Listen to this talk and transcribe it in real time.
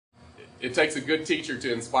it takes a good teacher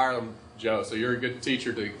to inspire them, Joe. So you're a good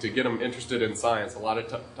teacher to get them interested in science. A lot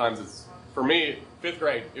of times it's, for me, 5th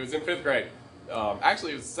grade. It was in 5th grade.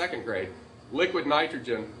 Actually, it was 2nd grade. Liquid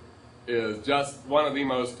nitrogen is just one of the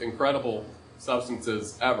most incredible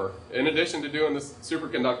substances ever. In addition to doing this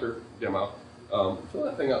superconductor demo, fill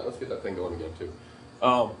that thing up. Let's get that thing going again too.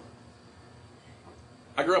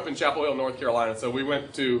 I grew up in Chapel Hill, North Carolina, so we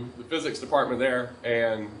went to the physics department there,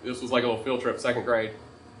 and this was like a little field trip, 2nd grade.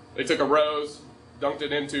 They took a rose, dunked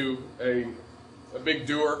it into a big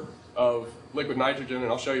dewar of liquid nitrogen,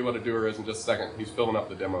 and I'll show you what a dewar is in just a second. He's filling up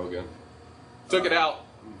the demo again. Took it out,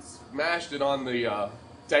 smashed it on the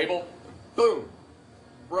table, boom,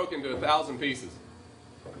 broke into 1,000 pieces.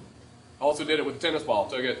 Also did it with a tennis ball,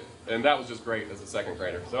 took it, and that was just great as a 2nd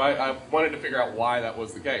grader. So I wanted to figure out why that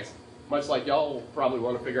was the case. Much like y'all will probably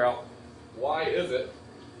want to figure out why is it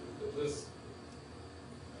that this.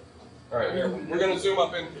 All right, here, we're going to zoom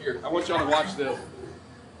up in here. I want y'all to watch this.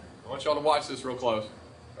 I want y'all to watch this real close.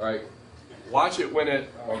 All right, watch it when it.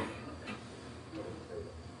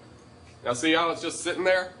 Now see how it's just sitting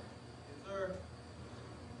there? Yes, sir.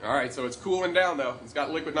 All right, so it's cooling down though. It's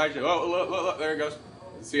got liquid nitrogen. Oh, look, there it goes.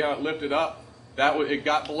 See how it lifted up? It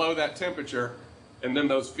got below that temperature, and then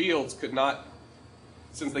those fields could not,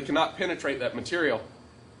 since they cannot penetrate that material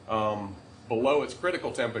below its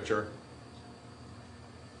critical temperature,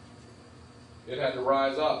 it had to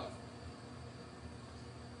rise up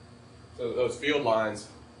so that those field lines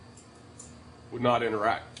would not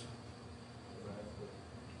interact.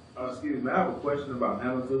 Excuse me, I have a question about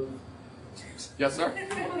nanotubes. Yes, sir?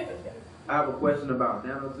 I have a question about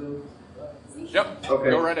nanotubes. Yep, okay.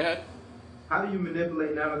 Go right ahead. How do you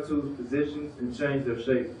manipulate nanotubes' positions and change their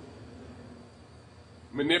shape?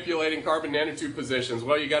 Manipulating carbon nanotube positions.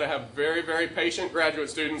 Well, you got to have very, very patient graduate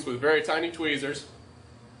students with very tiny tweezers.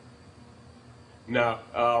 No,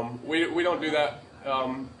 we don't do that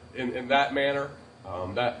in that manner.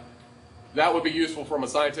 That would be useful from a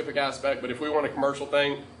scientific aspect, but if we want to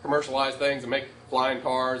commercialize things and make flying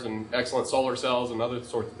cars and excellent solar cells and other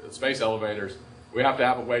sorts of space elevators, we have to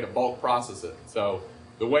have a way to bulk process it. So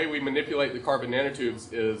the way we manipulate the carbon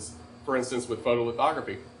nanotubes is, for instance, with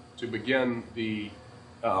photolithography, to begin the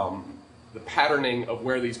patterning of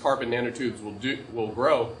where these carbon nanotubes will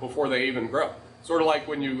grow before they even grow. Sort of like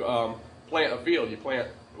when you plant a field.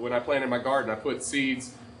 When I planted my garden, I put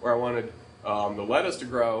seeds where I wanted the lettuce to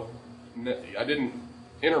grow. I didn't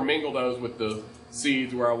intermingle those with the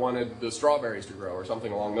seeds where I wanted the strawberries to grow or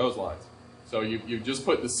something along those lines. So you just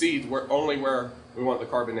put the seeds only where we want the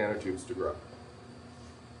carbon nanotubes to grow.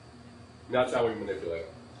 And that's how we manipulate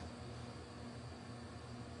it.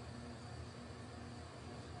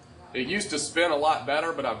 It used to spin a lot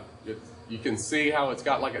better, but you can see how it's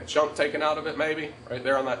got like a chunk taken out of it maybe, right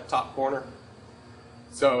there on that top corner.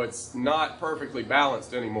 So it's not perfectly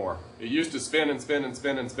balanced anymore. It used to spin and spin and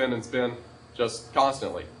spin and spin and spin just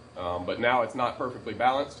constantly. But now it's not perfectly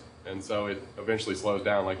balanced, and so it eventually slows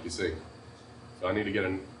down like you see. So I need to get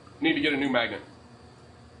a new magnet.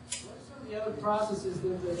 What are some of the other processes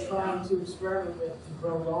that they're trying to experiment with to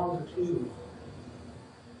grow longer tubes?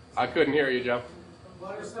 I couldn't hear you, Joe.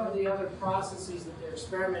 What are some of the other processes that they're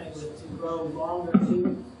experimenting with to grow longer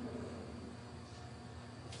tubes?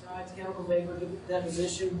 Besides chemical vapor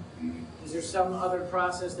deposition, is there some other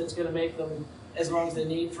process that's going to make them as long as they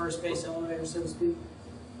need for a space elevator, so to speak?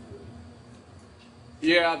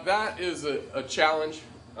 Yeah, that is a challenge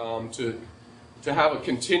to have a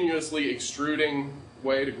continuously extruding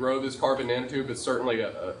way to grow this carbon nanotube. Is certainly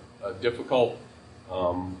a difficult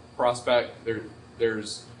prospect.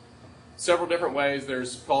 There's several different ways.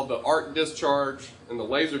 There's called the arc discharge and the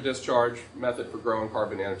laser discharge method for growing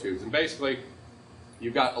carbon nanotubes. And basically,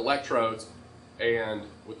 you've got electrodes, and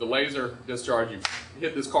with the laser discharge, you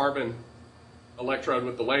hit this carbon electrode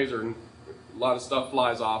with the laser, and a lot of stuff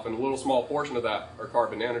flies off, and a little small portion of that are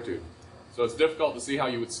carbon nanotubes. So it's difficult to see how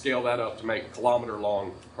you would scale that up to make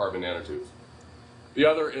kilometer-long carbon nanotubes. The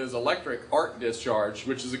other is electric arc discharge,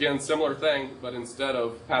 which is again similar thing, but instead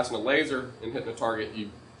of passing a laser and hitting a target, you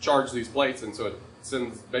charge these plates, and so it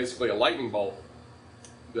sends basically a lightning bolt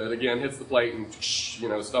that again hits the plate, and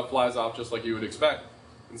stuff flies off just like you would expect.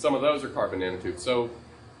 And some of those are carbon nanotubes. So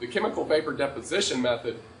the chemical vapor deposition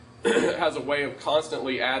method has a way of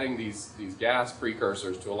constantly adding these gas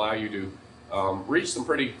precursors to allow you to reach some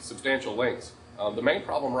pretty substantial lengths. The main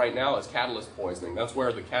problem right now is catalyst poisoning. That's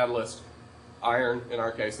where the catalyst, iron in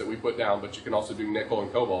our case, that we put down, but you can also do nickel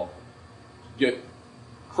and cobalt, get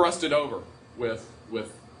crusted over with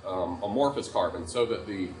amorphous carbon, so that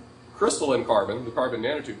the crystalline carbon, the carbon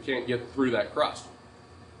nanotube, can't get through that crust.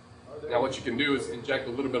 Now what you can do is inject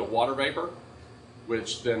a little bit of water vapor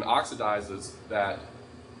which then oxidizes that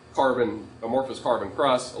amorphous carbon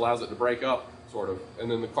crust, allows it to break up, sort of, and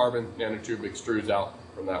then the carbon nanotube extrudes out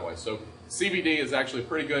from that way. So CVD is actually a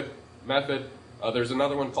pretty good method. There's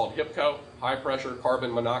another one called HIPCO, high pressure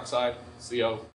carbon monoxide, CO.